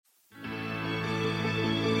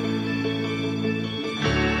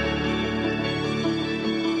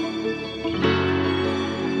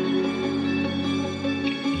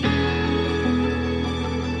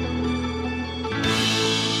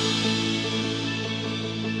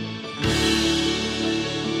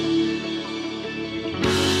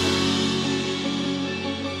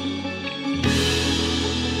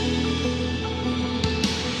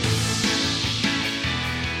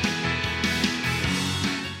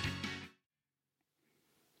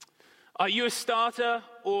Are you a starter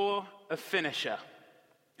or a finisher?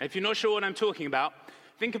 If you're not sure what I'm talking about,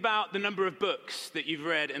 think about the number of books that you've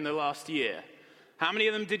read in the last year. How many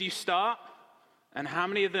of them did you start, and how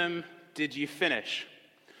many of them did you finish?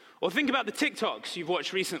 Or think about the TikToks you've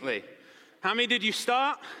watched recently. How many did you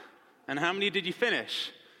start, and how many did you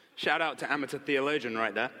finish? Shout out to amateur theologian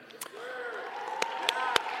right there.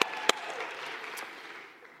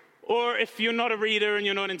 Or if you're not a reader and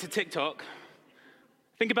you're not into TikTok,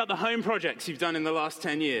 think about the home projects you've done in the last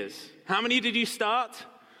 10 years. How many did you start,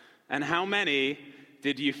 and how many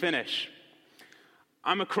did you finish?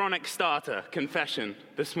 I'm a chronic starter, confession,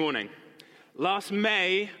 this morning. Last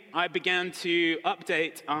May, I began to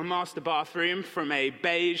update our master bathroom from a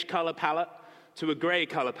beige color palette to a gray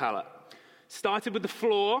color palette. Started with the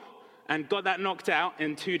floor and got that knocked out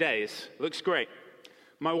in 2 days. Looks great.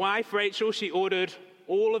 My wife, Rachel, she ordered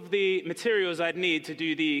all of the materials I'd need to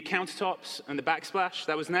do the countertops and the backsplash.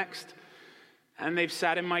 That was next. And they've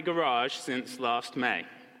sat in my garage since last May.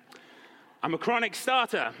 I'm a chronic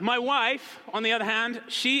starter. My wife, on the other hand,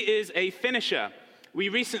 she is a finisher. We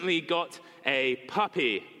recently got a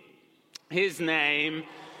puppy. His name,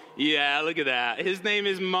 look at that. His name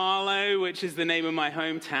is Marlowe, which is the name of my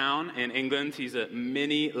hometown in England. He's a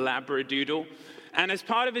mini Labradoodle. And as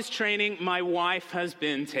part of his training, my wife has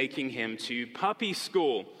been taking him to puppy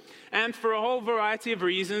school. And for a whole variety of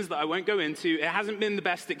reasons that I won't go into, it hasn't been the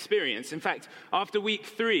best experience. In fact, after week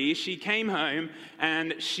 3, she came home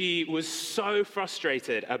and she was so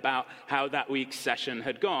frustrated about how that week's session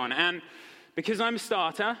had gone. And because I'm a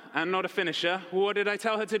starter and not a finisher, what did I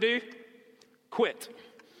tell her to do? Quit.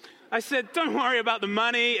 I said, don't worry about the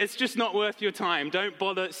money. It's just not worth your time. Don't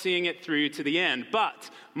bother seeing it through to the end. But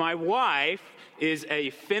my wife is a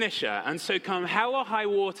finisher. And so come hell or high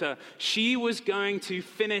water, she was going to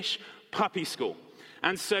finish puppy school.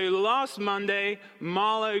 And so last Monday,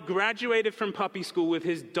 Marlowe graduated from puppy school with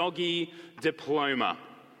his doggy diploma.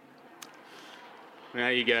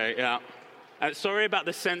 There you go, yeah. Sorry about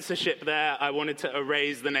the censorship there. I wanted to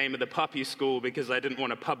erase the name of the puppy school because I didn't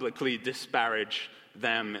want to publicly disparage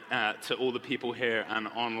them to all the people here and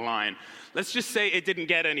online. Let's just say it didn't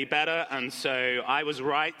get any better, and so I was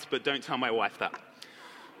right, but don't tell my wife that.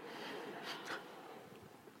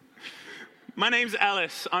 My name's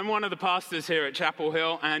Ellis. I'm one of the pastors here at Chapel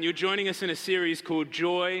Hill, and you're joining us in a series called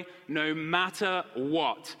Joy No Matter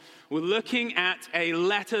What. We're looking at a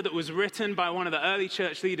letter that was written by one of the early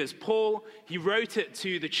church leaders, Paul. He wrote it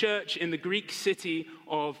to the church in the Greek city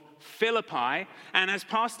of Philippi. And as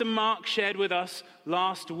Pastor Mark shared with us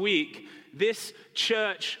last week, this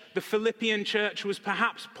church, the Philippian church, was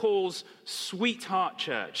perhaps Paul's sweetheart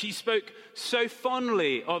church. He spoke so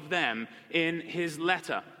fondly of them in his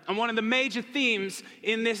letter. And one of the major themes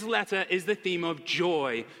in this letter is the theme of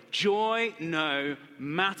joy. Joy no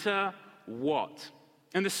matter what.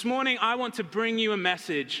 And this morning, I want to bring you a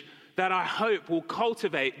message that I hope will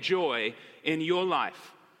cultivate joy in your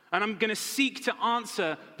life. And I'm going to seek to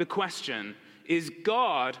answer the question, is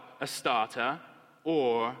God a starter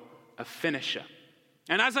or a finisher?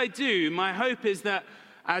 And as I do, my hope is that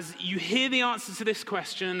as you hear the answer to this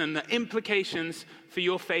question and the implications for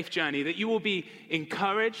your faith journey, that you will be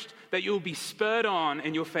encouraged, that you will be spurred on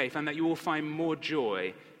in your faith, and that you will find more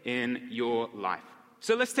joy in your life.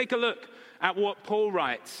 So let's take a look at what Paul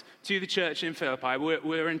writes to the church in Philippi.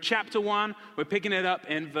 We're in chapter 1. We're picking it up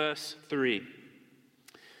in verse 3.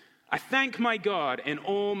 I thank my God in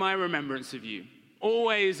all my remembrance of you,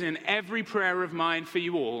 always in every prayer of mine for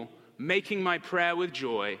you all, making my prayer with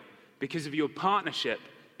joy because of your partnership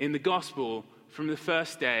in the gospel from the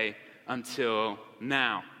first day until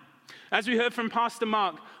now. As we heard from Pastor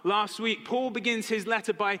Mark last week, Paul begins his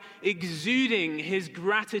letter by exuding his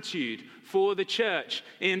gratitude for the church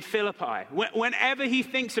in Philippi. Whenever he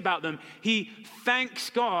thinks about them, he thanks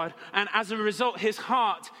God, and as a result, his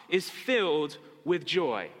heart is filled with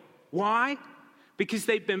joy. Why? Because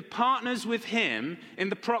they've been partners with him in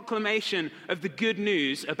the proclamation of the good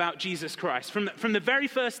news about Jesus Christ. From the very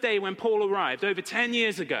first day when Paul arrived, over 10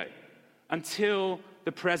 years ago, until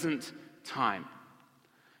the present time.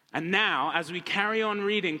 And now, as we carry on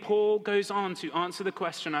reading, Paul goes on to answer the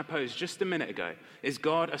question I posed just a minute ago. Is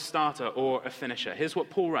God a starter or a finisher? Here's what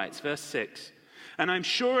Paul writes, verse 6. And I'm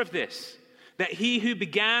sure of this, that he who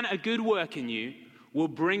began a good work in you will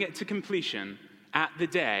bring it to completion at the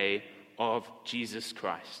day of Jesus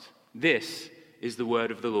Christ. This is the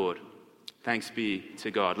word of the Lord. Thanks be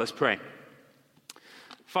to God. Let's pray.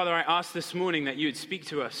 Father, I ask this morning that you would speak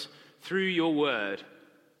to us through your word.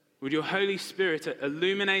 Would your Holy Spirit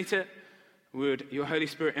illuminate it? Would your Holy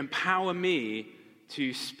Spirit empower me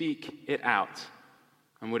to speak it out?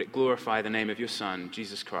 And would it glorify the name of your Son,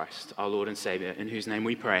 Jesus Christ, our Lord and Savior, in whose name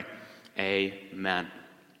we pray. Amen.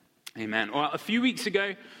 Amen. Well, a few weeks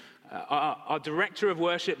ago, our director of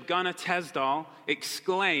worship, Gunnar Tesdal,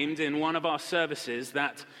 exclaimed in one of our services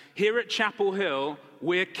that here at Chapel Hill,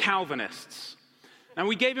 we're Calvinists. And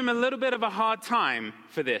we gave him a little bit of a hard time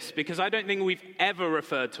for this because I don't think we've ever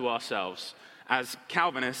referred to ourselves as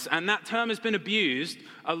Calvinists. And that term has been abused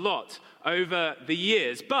a lot over the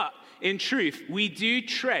years. But in truth, we do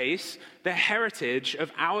trace the heritage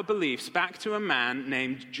of our beliefs back to a man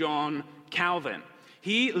named John Calvin.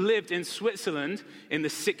 He lived in Switzerland in the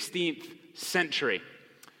 16th century.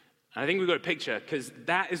 I think we've got a picture because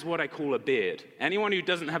that is what I call a beard. Anyone who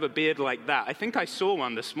doesn't have a beard like that, I think I saw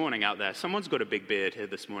one this morning out there. Someone's got a big beard here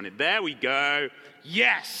this morning. There we go.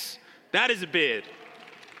 Yes, that is a beard.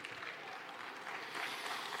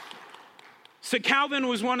 So Calvin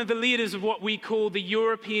was one of the leaders of what we call the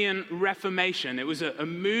European Reformation. It was a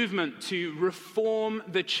movement to reform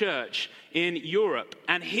the church in Europe.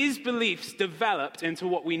 And his beliefs developed into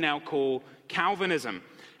what we now call Calvinism.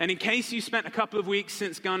 And in case you spent a couple of weeks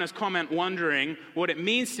since Gunnar's comment wondering what it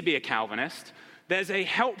means to be a Calvinist, there's a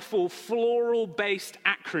helpful floral-based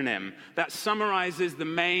acronym that summarizes the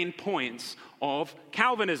main points of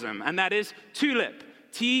Calvinism. And that is TULIP.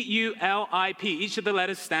 TULIP, each of the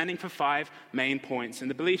letters standing for 5 main points in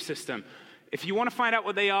the belief system. If you want to find out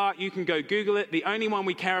what they are, you can go Google it. The only one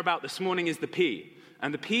we care about this morning is the P.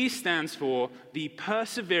 And the P stands for the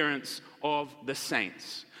perseverance of the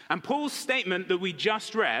saints. And Paul's statement that we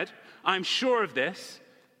just read, I'm sure of this,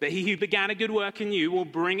 that he who began a good work in you will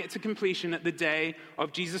bring it to completion at the day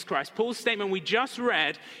of Jesus Christ. Paul's statement we just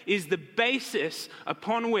read is the basis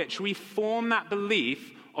upon which we form that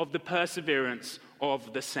belief of the perseverance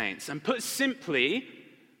of the saints. And put simply,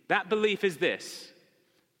 that belief is this: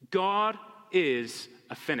 God is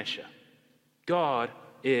a finisher. God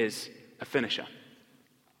is a finisher.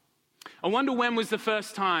 I wonder when was the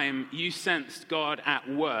first time you sensed God at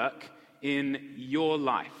work in your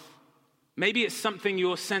life? Maybe it's something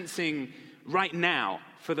you're sensing right now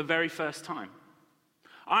for the very first time.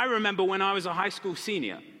 I remember when I was a high school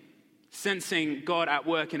senior, sensing God at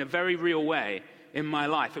work in a very real way in my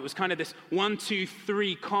life. It was kind of this 1, 2,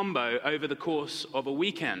 3 combo over the course of a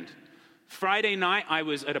weekend. Friday night, I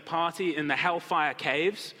was at a party in the Hellfire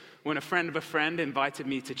Caves when a friend of a friend invited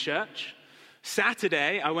me to church.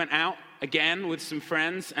 Saturday, I went out again with some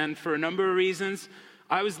friends, and for a number of reasons,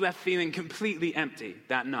 I was left feeling completely empty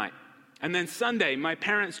that night. And then Sunday, my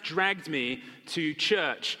parents dragged me to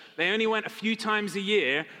church. They only went a few times a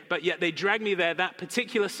year, but yet they dragged me there that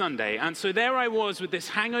particular Sunday. And so there I was with this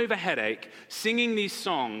hangover headache, singing these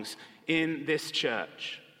songs in this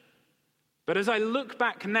church. But as I look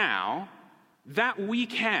back now, that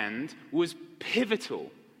weekend was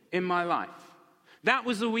pivotal in my life. That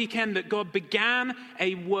was the weekend that God began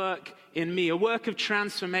a work in me, a work of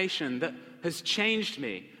transformation that has changed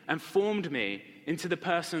me and formed me into the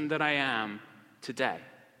person that I am today.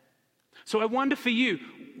 So I wonder for you,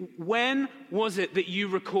 when was it that you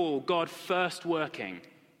recall God first working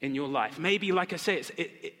in your life? Maybe, like I say,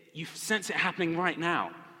 you sense it happening right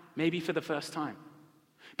now, maybe for the first time.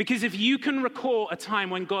 Because if you can recall a time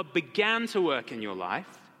when God began to work in your life,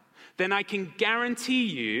 then I can guarantee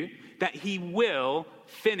you that he will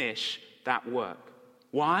finish that work.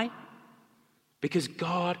 Why? Because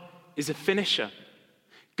God is a finisher.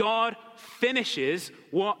 God finishes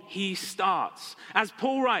what he starts. As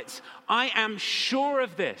Paul writes, I am sure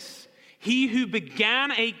of this. He who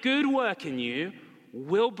began a good work in you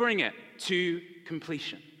will bring it to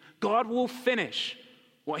completion. God will finish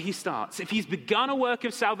what he starts. If he's begun a work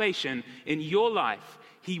of salvation in your life,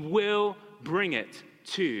 he will bring it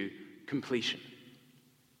to completion.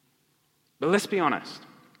 But let's be honest.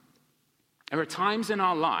 There are times in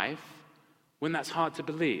our life when that's hard to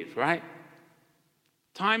believe, right?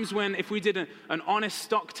 Times when if we did an honest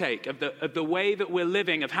stock take of the way that we're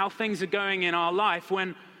living, of how things are going in our life,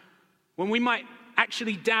 when we might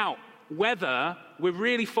actually doubt whether we're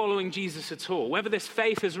really following Jesus at all, whether this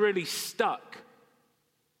faith has really stuck.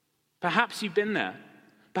 Perhaps you've been there.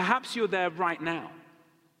 Perhaps you're there right now.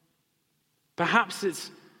 Perhaps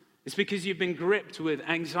it's because you've been gripped with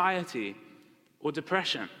anxiety or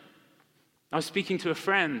depression. I was speaking to a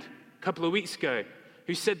friend a couple of weeks ago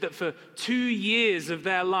who said that for 2 years of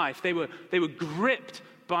their life, they were gripped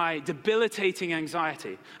by debilitating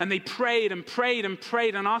anxiety. And they prayed and prayed and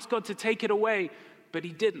prayed and asked God to take it away, but he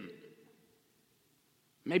didn't.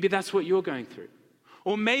 Maybe that's what you're going through.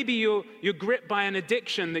 Or maybe you're gripped by an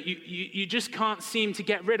addiction that you just can't seem to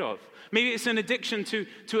get rid of. Maybe it's an addiction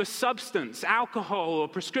to a substance, alcohol or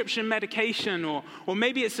prescription medication, or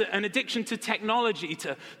maybe it's an addiction to technology,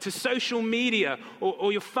 to social media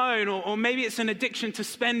or your phone, or maybe it's an addiction to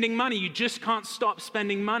spending money. You just can't stop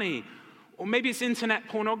spending money. Or maybe it's internet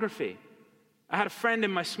pornography. I had a friend in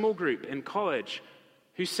my small group in college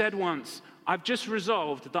who said once, "I've just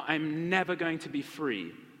resolved that I'm never going to be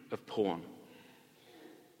free of porn."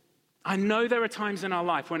 I know there are times in our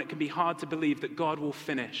life when it can be hard to believe that God will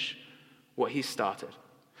finish what he started.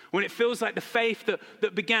 When it feels like the faith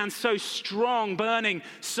that began so strong, burning,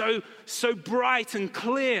 so bright and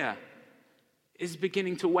clear is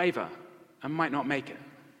beginning to waver and might not make it.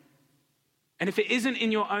 And if it isn't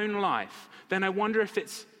in your own life, then I wonder if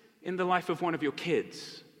it's in the life of one of your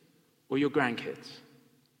kids or your grandkids.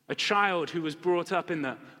 A child who was brought up in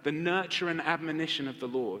the nurture and admonition of the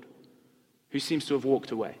Lord, who seems to have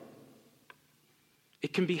walked away.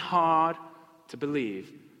 It can be hard to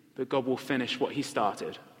believe that God will finish what he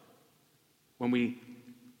started when we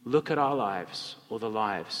look at our lives or the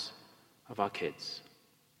lives of our kids.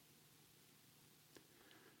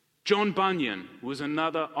 John Bunyan was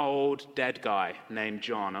another old dead guy named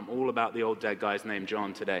John. I'm all about the old dead guys named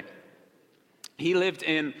John today. He lived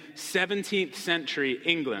in 17th century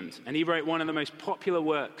England, and he wrote one of the most popular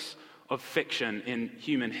works of fiction in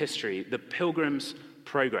human history, The Pilgrim's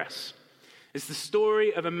Progress. It's the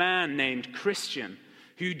story of a man named Christian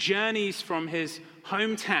who journeys from his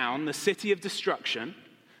hometown, the city of destruction,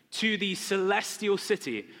 to the celestial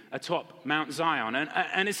city atop Mount Zion.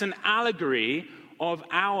 And it's an allegory of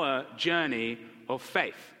our journey of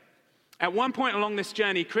faith. At one point along this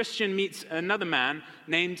journey, Christian meets another man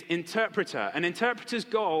named Interpreter. An interpreter's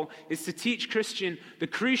goal is to teach Christian the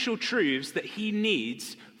crucial truths that he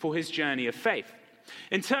needs for his journey of faith.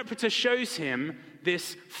 Interpreter shows him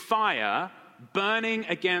this fire burning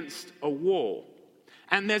against a wall.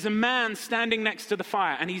 And there's a man standing next to the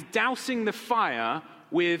fire, and he's dousing the fire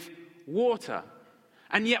with water.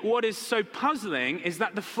 And yet what is so puzzling is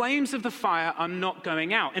that the flames of the fire are not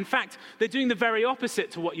going out. In fact, they're doing the very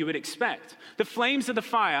opposite to what you would expect. The flames of the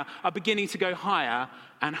fire are beginning to go higher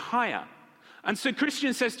and higher. And so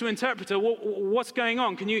Christian says to Interpreter, well, what's going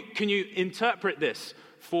on? Can you interpret this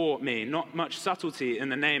for me? Not much subtlety in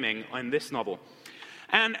the naming in this novel.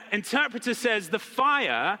 And Interpreter says the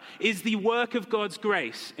fire is the work of God's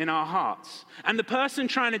grace in our hearts. And the person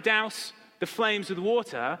trying to douse the flames with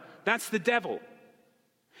water, that's the devil.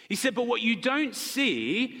 He said, but what you don't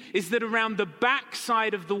see is that around the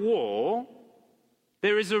backside of the wall,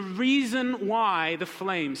 there is a reason why the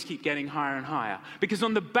flames keep getting higher and higher. Because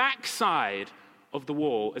on the backside of the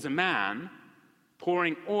wall is a man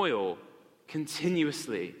pouring oil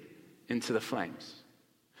continuously into the flames.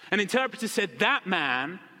 An interpreter said that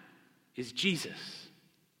man is Jesus.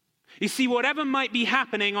 You see, whatever might be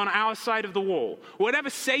happening on our side of the wall, whatever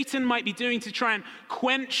Satan might be doing to try and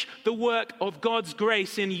quench the work of God's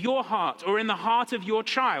grace in your heart or in the heart of your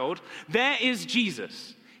child, there is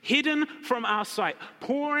Jesus, hidden from our sight,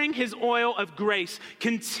 pouring his oil of grace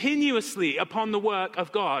continuously upon the work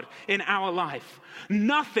of God in our life.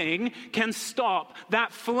 Nothing can stop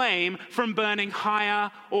that flame from burning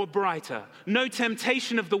higher or brighter. No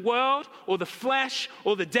temptation of the world or the flesh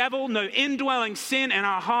or the devil, no indwelling sin in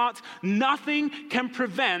our heart, nothing can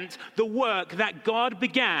prevent the work that God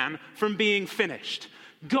began from being finished.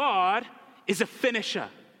 God is a finisher.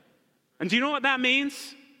 And do you know what that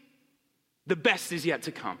means? The best is yet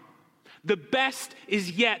to come. The best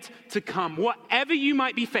is yet to come. Whatever you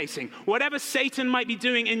might be facing, whatever Satan might be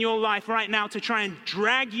doing in your life right now to try and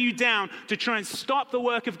drag you down, to try and stop the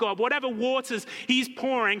work of God, whatever waters he's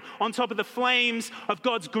pouring on top of the flames of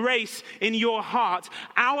God's grace in your heart,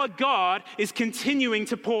 our God is continuing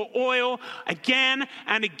to pour oil again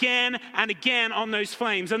and again and again on those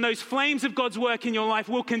flames. And those flames of God's work in your life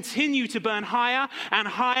will continue to burn higher and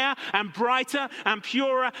higher and brighter and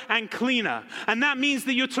purer and cleaner. And that means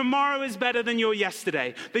that your tomorrow is better than your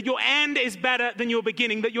yesterday, that your end is better than your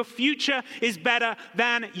beginning, that your future is better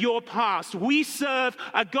than your past. We serve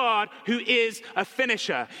a God who is a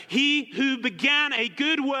finisher. He who began a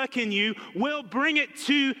good work in you will bring it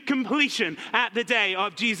to completion at the day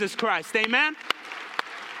of Jesus Christ. Amen?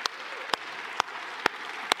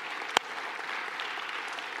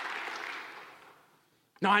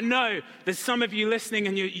 Now, I know there's some of you listening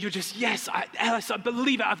and you're just, yes, Ellis, I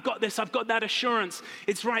believe it. I've got this. I've got that assurance.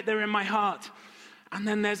 It's right there in my heart. And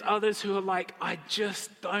then there's others who are like, I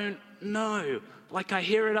just don't know. Like I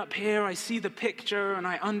hear it up here, I see the picture and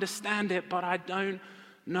I understand it, but I don't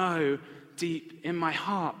know. deep in my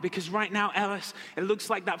heart. Because right now, Ellis, it looks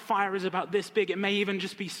like that fire is about this big. It may even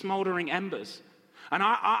just be smoldering embers. And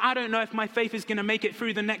I don't know if my faith is going to make it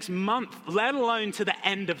through the next month, let alone to the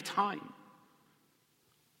end of time.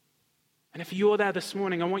 And if you're there this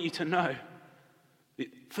morning, I want you to know,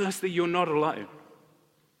 firstly, you're not alone.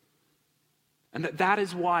 And that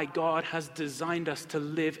is why God has designed us to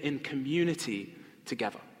live in community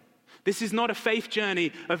together. This is not a faith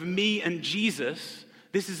journey of me and Jesus.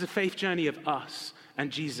 This is a faith journey of us and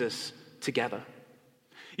Jesus together.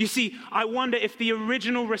 You see, I wonder if the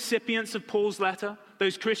original recipients of Paul's letter,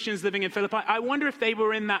 those Christians living in Philippi, I wonder if they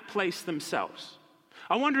were in that place themselves.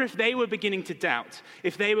 I wonder if they were beginning to doubt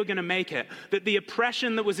if they were going to make it, that the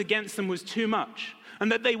oppression that was against them was too much,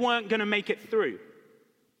 and that they weren't going to make it through.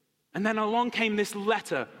 And then along came this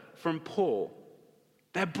letter from Paul,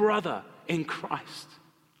 their brother in Christ,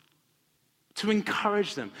 to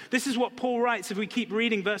encourage them. This is what Paul writes. If we keep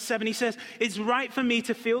reading verse 7, he says, "It's right for me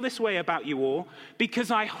to feel this way about you all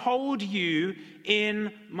because I hold you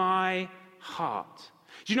in my heart."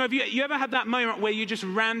 Do you know, have you ever had that moment where you just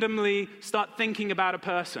randomly start thinking about a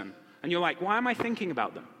person and you're like, why am I thinking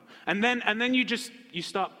about them? And then you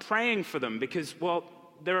start praying for them because, well,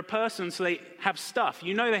 they're a person, so they have stuff.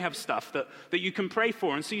 You know they have stuff that you can pray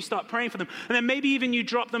for, and so you start praying for them. And then maybe even you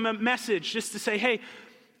drop them a message just to say, hey,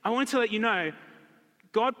 I wanted to let you know,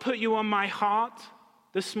 God put you on my heart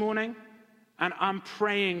this morning, and I'm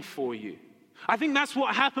praying for you. I think that's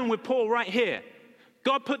what happened with Paul right here.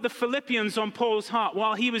 God put the Philippians on Paul's heart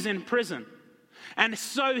while he was in prison. And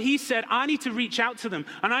so he said, I need to reach out to them,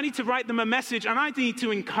 and I need to write them a message, and I need to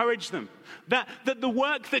encourage them. That the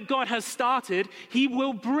work that God has started, he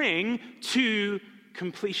will bring to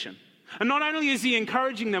completion. And not only is he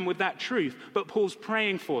encouraging them with that truth, but Paul's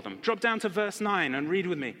praying for them. Drop down to verse 9 and read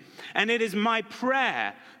with me. "And it is my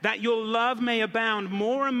prayer that your love may abound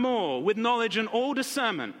more and more with knowledge and all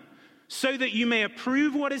discernment, so that you may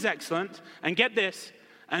approve what is excellent," and get this,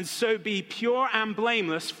 "and so be pure and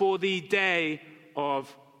blameless for the day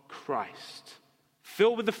of Christ,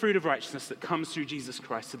 filled with the fruit of righteousness that comes through Jesus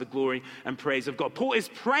Christ to the glory and praise of God." Paul is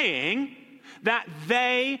praying that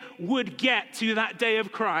they would get to that day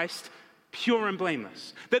of Christ pure and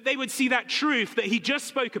blameless, that they would see that truth that he just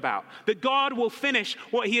spoke about, that God will finish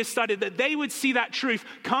what he has started, that they would see that truth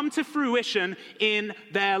come to fruition in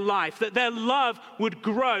their life, that their love would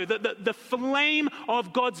grow, that the flame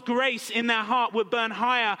of God's grace in their heart would burn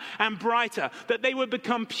higher and brighter, that they would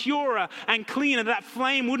become purer and cleaner, that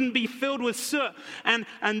flame wouldn't be filled with soot and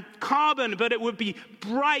carbon, but it would be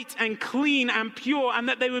bright and clean and pure, and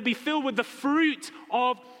that they would be filled with the fruit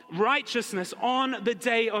of righteousness on the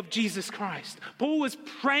day of Jesus Christ. Paul was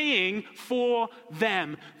praying for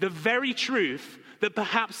them the very truth that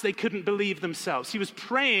perhaps they couldn't believe themselves. He was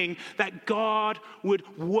praying that God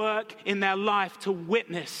would work in their life to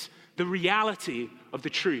witness the reality of the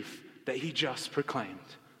truth that he just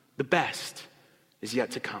proclaimed. The best is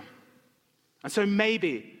yet to come. And so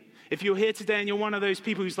maybe if you're here today and you're one of those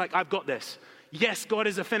people who's like, I've got this. Yes, God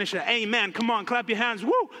is a finisher. Amen. Come on, clap your hands.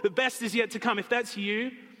 Woo! The best is yet to come. If that's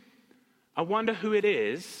you, I wonder who it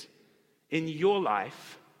is in your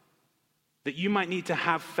life that you might need to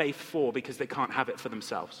have faith for because they can't have it for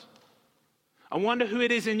themselves. I wonder who it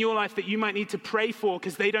is in your life that you might need to pray for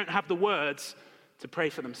because they don't have the words to pray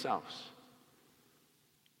for themselves.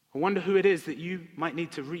 I wonder who it is that you might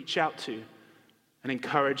need to reach out to and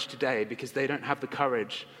encourage today because they don't have the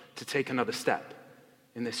courage to take another step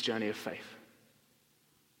in this journey of faith.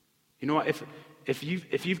 You know what? If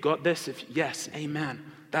you've got this, yes, amen,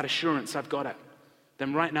 that assurance, I've got it,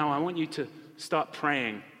 then right now I want you to start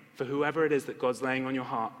praying for whoever it is that God's laying on your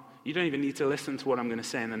heart. You don't even need to listen to what I'm going to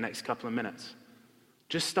say in the next couple of minutes.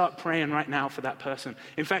 Just start praying right now for that person.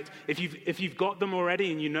 In fact, if you've got them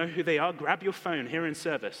already and you know who they are, grab your phone here in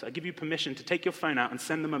service. I give you permission to take your phone out and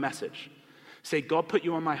send them a message. Say, God put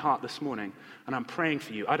you on my heart this morning, and I'm praying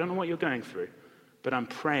for you. I don't know what you're going through, but I'm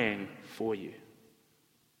praying for you.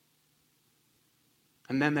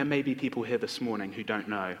 And then there may be people here this morning who don't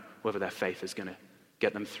know whether their faith is going to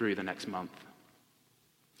get them through the next month.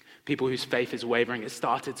 People whose faith is wavering. It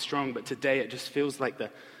started strong, but today it just feels like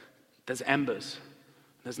there's embers.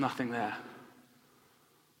 There's nothing there.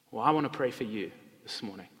 Well, I want to pray for you this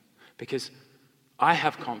morning because I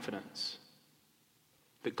have confidence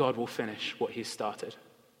that God will finish what he's started,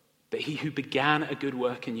 that he who began a good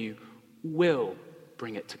work in you will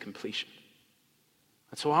bring it to completion.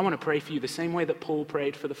 And so I want to pray for you the same way that Paul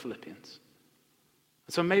prayed for the Philippians.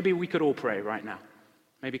 And so maybe we could all pray right now.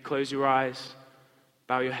 Maybe close your eyes,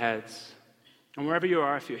 bow your heads, and wherever you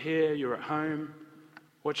are, if you're here, you're at home,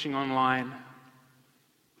 watching online,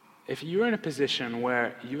 if you're in a position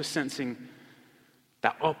where you're sensing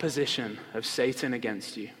that opposition of Satan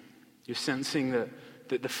against you, you're sensing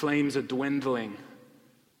that the flames are dwindling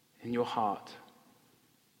in your heart,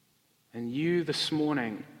 and you this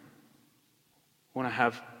morning want to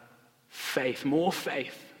have faith, more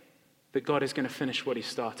faith, that God is going to finish what he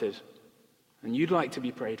started, and you'd like to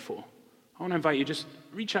be prayed for, I want to invite you, just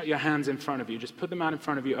reach out your hands in front of you, just put them out in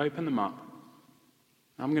front of you, open them up.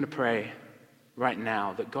 I'm going to pray right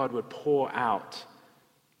now that God would pour out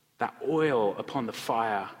that oil upon the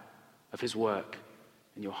fire of his work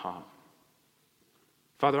in your heart.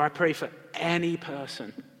 Father, I pray for any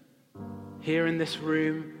person here in this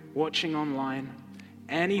room, watching online,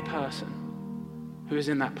 any person who is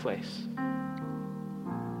in that place,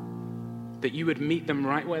 that you would meet them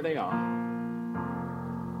right where they are,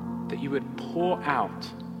 that you would pour out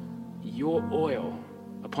your oil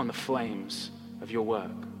upon the flames of your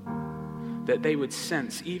work, that they would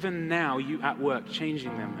sense, even now, you at work,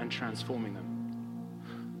 changing them and transforming them.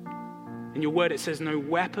 In your word, it says, no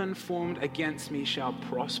weapon formed against me shall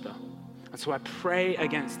prosper. And so I pray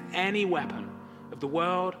against any weapon of the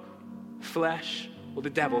world, flesh, or the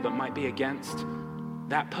devil that might be against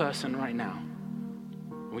that person right now.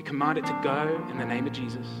 And we command it to go in the name of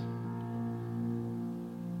Jesus.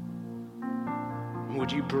 And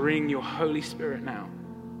would you bring your Holy Spirit now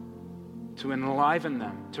to enliven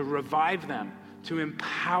them, to revive them, to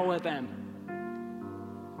empower them,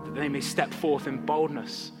 that they may step forth in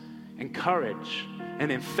boldness and courage and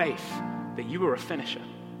in faith that you are a finisher,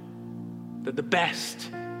 that the best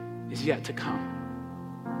is yet to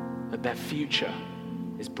come, that their future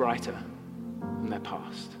is brighter than their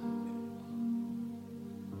past.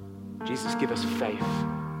 Jesus, give us faith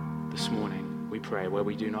this morning, we pray, where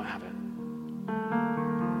we do not have it.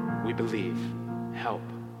 We believe. Help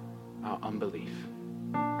our unbelief.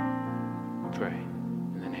 We pray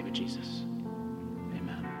in the name of Jesus.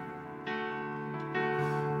 Amen.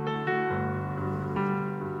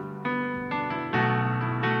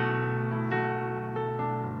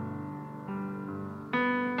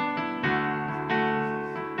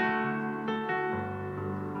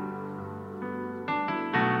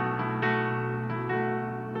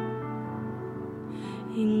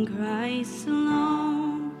 In Christ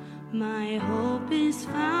alone, my hope is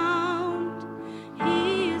found.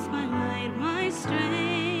 He is my light, my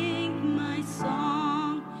strength, my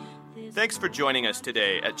song. Thanks for joining us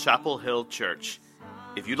today at Chapel Hill Church.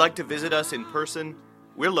 If you'd like to visit us in person,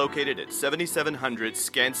 we're located at 7700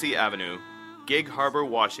 Scansey Avenue, Gig Harbor,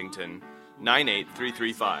 Washington,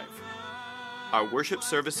 98335. Our worship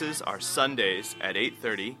services are Sundays at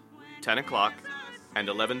 8:30, 10 o'clock, and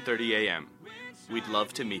 11:30 a.m. We'd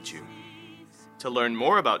love to meet you. To learn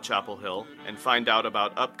more about Chapel Hill and find out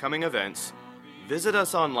about upcoming events, visit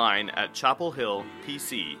us online at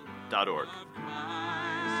chapelhillpc.org.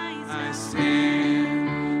 I stand.